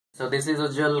So this is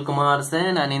Ujjwal Kumar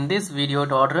Sen, and in this video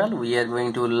tutorial we are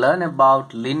going to learn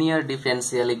about linear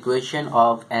differential equation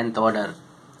of nth order.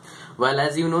 Well,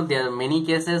 as you know, there are many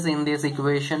cases in this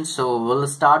equation, so we'll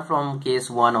start from case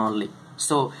 1 only.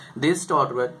 So this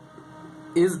tutorial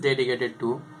is dedicated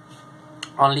to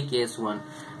only case 1.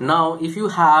 Now if you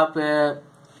have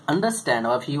understand,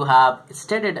 or if you have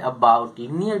studied about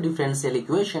linear differential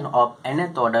equation of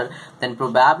nth order, then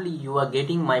probably you are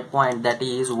getting my point, that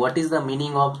is, what is the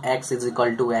meaning of x is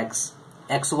equal to x,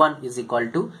 x1 is equal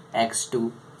to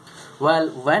x2. Well,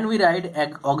 when we write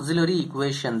auxiliary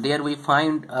equation, there we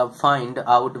find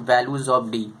out values of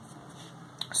d.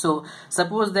 So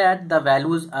suppose that the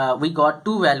values we got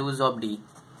two values of d,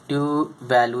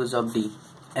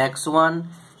 x1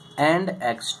 and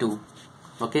x2.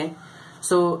 Okay,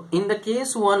 so in the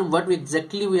case 1, what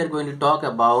exactly we are going to talk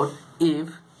about, if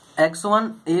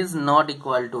x1 is not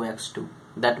equal to x2,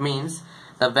 that means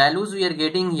the values we are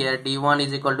getting here, d1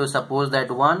 is equal to, suppose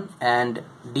that 1, and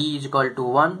d is equal to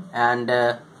 1 and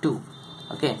 2.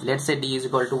 Okay, let's say d is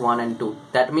equal to 1 and 2.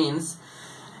 That means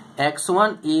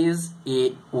x1 is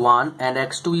a 1 and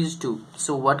x2 is 2.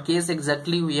 So what case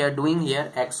exactly we are doing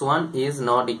here? X1 is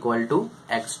not equal to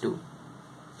x2.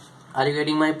 Are you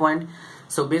getting my point?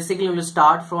 So basically we'll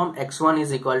start from x1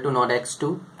 is equal to not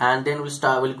x2, and then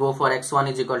we'll go for x1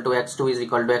 is equal to x2 is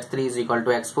equal to x3 is equal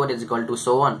to x4 is equal to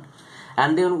so on,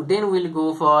 and then we'll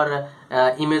go for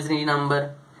imaginary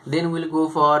number, then we'll go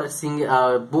for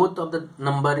both of the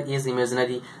number is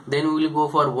imaginary, then we'll go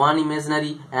for one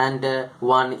imaginary and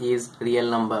one is real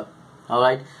number.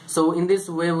 Alright, so in this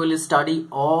way we'll study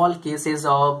all cases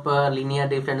of linear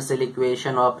differential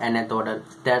equation of nth order.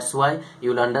 That's why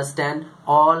you'll understand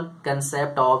all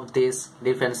concept of this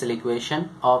differential equation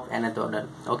of nth order.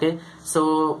 Okay,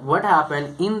 so what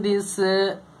happened in this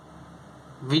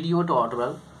video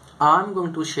tutorial, I'm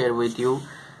going to share with you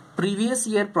previous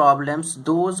year problems,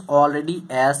 those already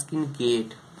asked in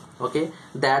GATE. Okay,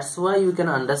 that's why you can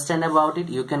understand about it,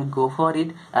 you can go for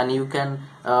it, and you can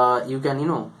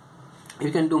you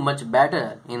can do much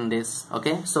better in this.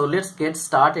 Okay, so let's get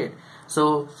started.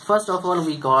 So first of all,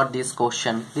 we got this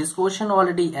question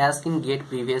already asked in GATE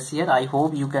previous year. I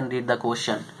hope you can read the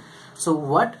question. So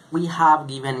what we have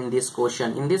given in this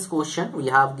question, we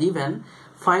have given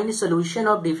find solution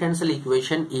of differential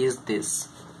equation is this.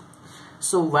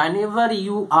 So whenever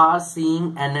you are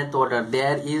seeing nth order,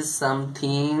 there is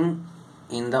something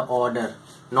in the order,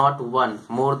 not one,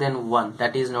 more than one,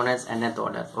 that is known as nth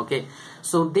order. Okay,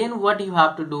 so then what you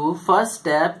have to do, first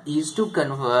step is to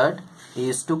convert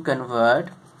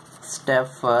step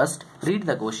first, read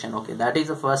the question. Okay, that is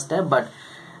the first step, but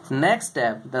next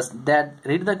step, that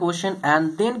read the question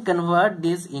and then convert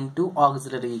this into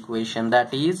auxiliary equation,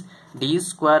 that is d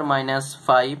square minus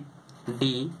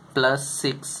 5d plus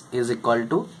 6 is equal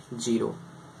to 0.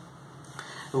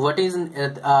 What is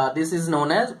this is known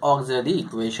as auxiliary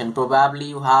equation. Probably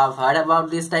you have heard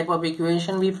about this type of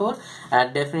equation before,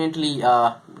 and definitely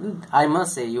I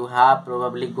must say you have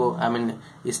probably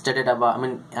studied about,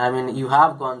 you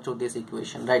have gone through this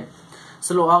equation, right?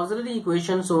 So auxiliary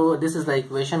equation, so this is the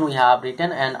equation we have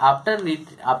written, and after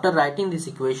writing this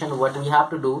equation, what we have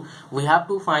to do, we have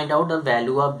to find out the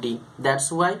value of d.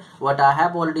 That's why what I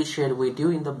have already shared with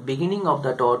you in the beginning of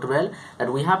the tutorial,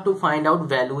 that we have to find out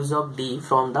values of d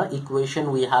from the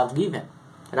equation we have given,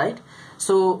 right?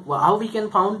 So how we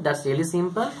can find? That's really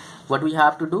simple. What we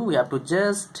have to do, we have to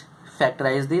just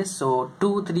factorize this. So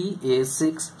 2 3 is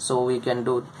 6, so we can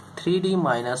do 3d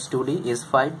minus 2d is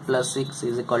 5 plus 6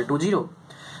 is equal to 0.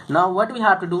 Now what we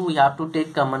have to do, we have to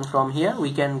take common from here.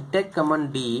 We can take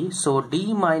common d, so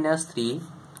d minus 3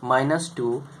 minus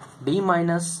 2 d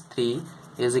minus 3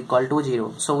 is equal to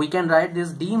 0. So we can write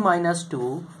this d minus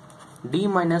 2 d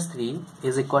minus 3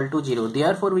 is equal to 0.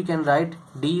 Therefore we can write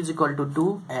d is equal to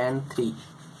 2 and 3.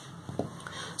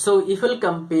 So if we'll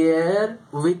compare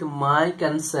with my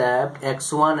concept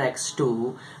x1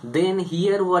 x2, then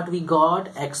here what we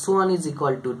got, x1 is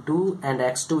equal to 2 and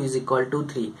x2 is equal to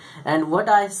 3, and what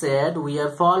I said, we are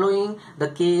following the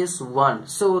case 1.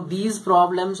 So these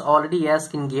problems already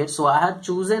asked in GATE, so I have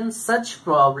chosen such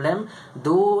problem,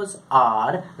 those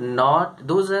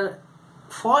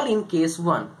fall in case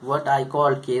 1, what I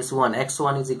call case 1,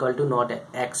 x1 is equal to not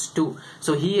x2.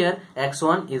 So here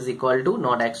x1 is equal to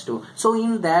not x2. So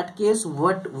in that case,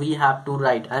 what we have to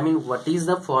write, what is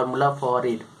the formula for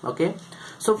it? Okay,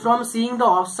 so from seeing the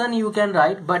option you can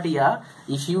write, but yeah,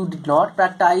 if you did not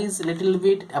practice little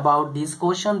bit about this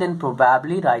question, then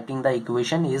probably writing the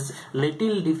equation is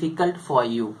little difficult for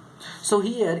you. So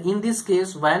here in this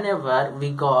case, whenever we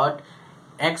got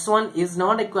x1 is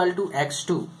not equal to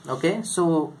x2, okay,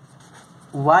 so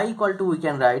y equal to, we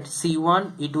can write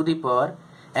c1 e to the power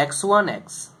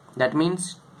x1x, that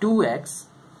means 2x,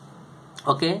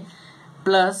 okay,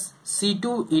 plus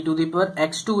c2 e to the power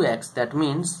x2x, that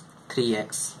means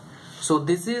 3x. So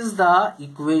this is the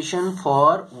equation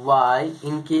for y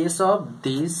in case of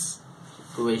this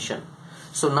equation.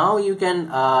 So now you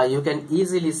can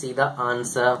easily see the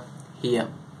answer here.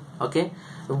 Okay,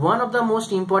 one of the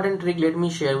most important trick, let me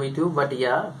share with you, but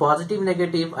yeah, positive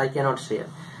negative I cannot share.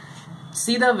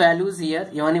 See the values here,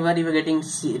 whenever you are getting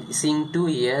seeing 2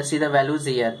 here, see the values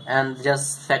here and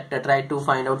just factor, try to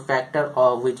find out factor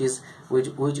or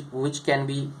which can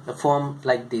be formed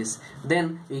like this.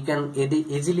 Then you can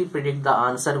easily predict the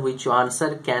answer, which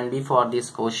answer can be for this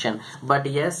question. But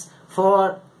yes,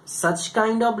 for such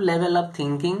kind of level of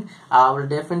thinking, I will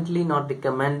definitely not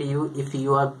recommend you if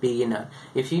you are beginner.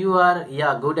 If you are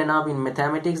good enough in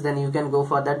mathematics, then you can go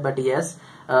for that. But yes,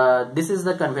 this is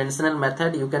the conventional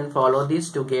method. You can follow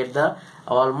this to get the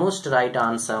almost right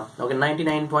answer. Okay,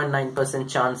 99.9%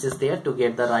 chance is there to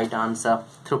get the right answer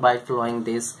through by following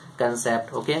this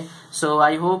concept. Okay, so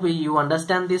I hope you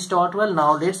understand this thought well.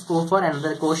 Now let's go for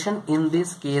another question in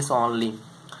this case only.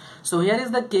 So here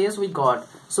is the case we got.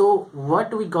 So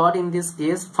what we got in this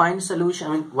case, find solution.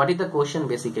 I mean, what is the question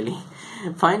basically?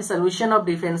 Find solution of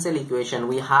differential equation.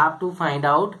 We have to find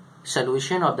out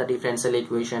solution of the differential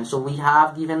equation. So we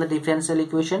have given the differential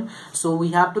equation, so we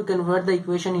have to convert the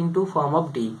equation into form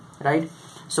of d, right?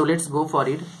 So let's go for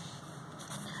it.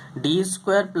 D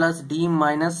square plus d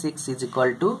minus 6 is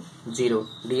equal to 0.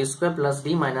 D square plus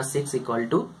d minus 6 equal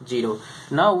to 0.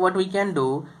 Now what we can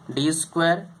do, d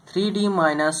square 3d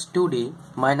minus 2d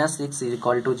minus 6 is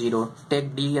equal to 0.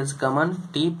 Take d as common,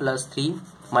 d plus 3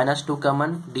 minus 2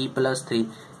 common, d plus 3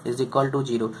 is equal to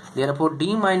 0. Therefore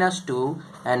d minus 2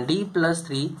 and d plus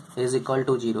 3 is equal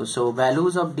to 0. So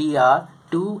values of d are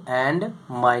 2 and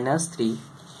minus 3.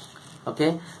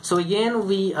 Okay, so again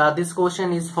we this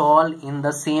question is fall in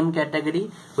the same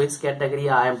category. Which category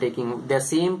I am taking? The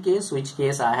same case, which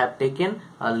case I have taken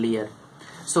earlier.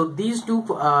 So these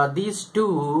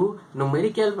two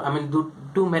numerical, I mean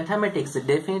two mathematics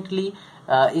definitely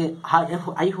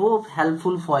I hope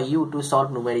helpful for you to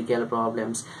solve numerical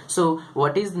problems. So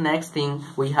what is the next thing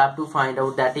we have to find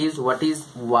out? That is, what is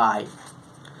y?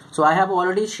 So I have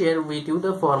already shared with you,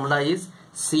 the formula is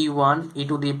c1 e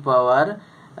to the power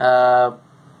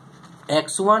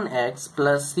x1x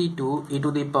plus c2 e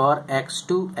to the power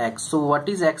x2x. So what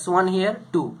is x1 here?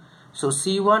 2. So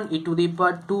c1 e to the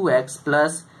power 2x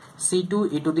plus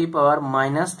c2 e to the power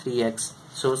minus 3x.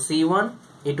 So c1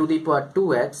 e to the power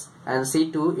 2x and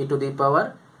c2 e to the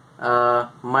power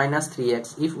minus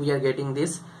 3x. If we are getting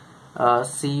this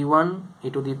c1 e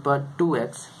to the power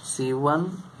 2x,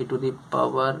 c1 e to the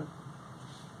power,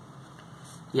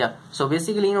 yeah, so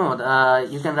basically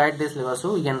you can write this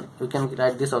also, you can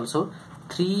write this also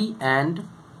 3 and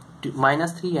 2,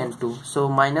 minus 3 and 2, so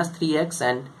minus 3x,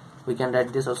 and we can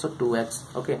write this also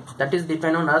 2x. Okay, that is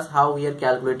depend on us how we are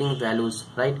calculating values,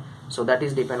 right? So that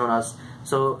is depend on us.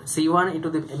 So c1 into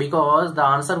the, because the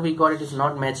answer we got, it is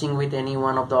not matching with any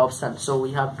one of the options, so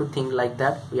we have to think like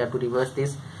that. We have to reverse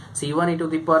this. c1 e to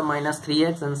the power minus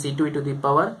 3x and c2 e to the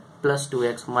power plus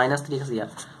 2x minus 3x. Yeah,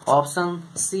 option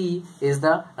C is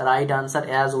the right answer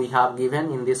as we have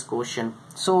given in this question.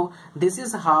 So this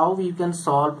is how we can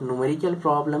solve numerical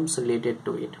problems related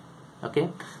to it. Okay,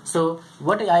 so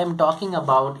what I am talking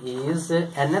about is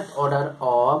nth order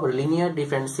of linear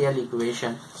differential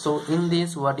equation. So in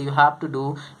this, what you have to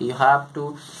do, you have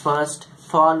to first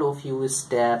follow few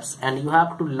steps and you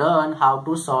have to learn how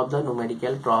to solve the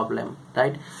numerical problem,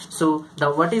 right? So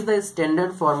what is the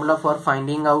standard formula for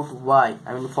finding out y?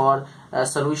 I mean, for a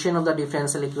solution of the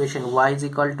differential equation, y is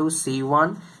equal to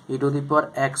c1 e to the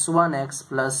power x1x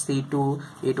plus c2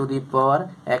 e to the power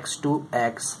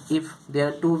x2x. If there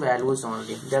are two values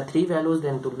only, there are three values,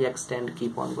 then it will be extend,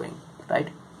 keep on going, right?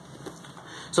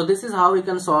 So this is how we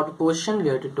can solve question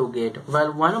related to gate.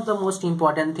 Well, one of the most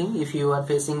important thing, if you are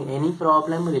facing any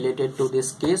problem related to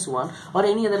this case one or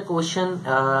any other question,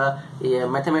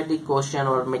 mathematics question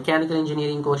or mechanical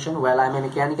engineering question, well, I'm a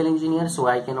mechanical engineer, so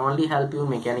I can only help you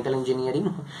mechanical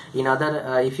engineering. In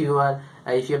other, if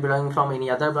you're belonging from any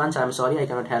other branch, I'm sorry, I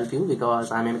cannot help you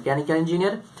because I'm a mechanical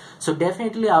engineer. So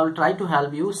definitely I will try to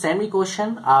help you. Send me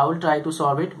question, I will try to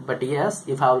solve it. But yes,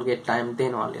 if I will get time,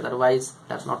 then only. Otherwise,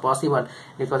 that's not possible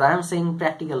because I am saying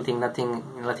practical thing, nothing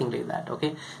like that.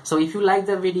 Okay. So if you like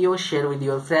the video, share with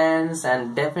your friends,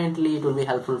 and definitely it will be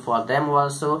helpful for them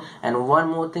also. And one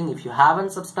more thing, if you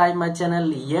haven't subscribed my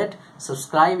channel yet,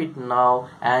 subscribe it now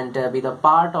and be the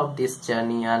part of this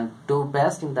journey and do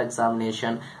best in the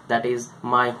examination. That is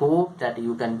my hope that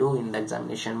you can do in the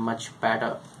examination much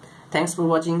better. Thanks for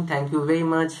watching. Thank you very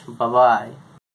much. Bye bye.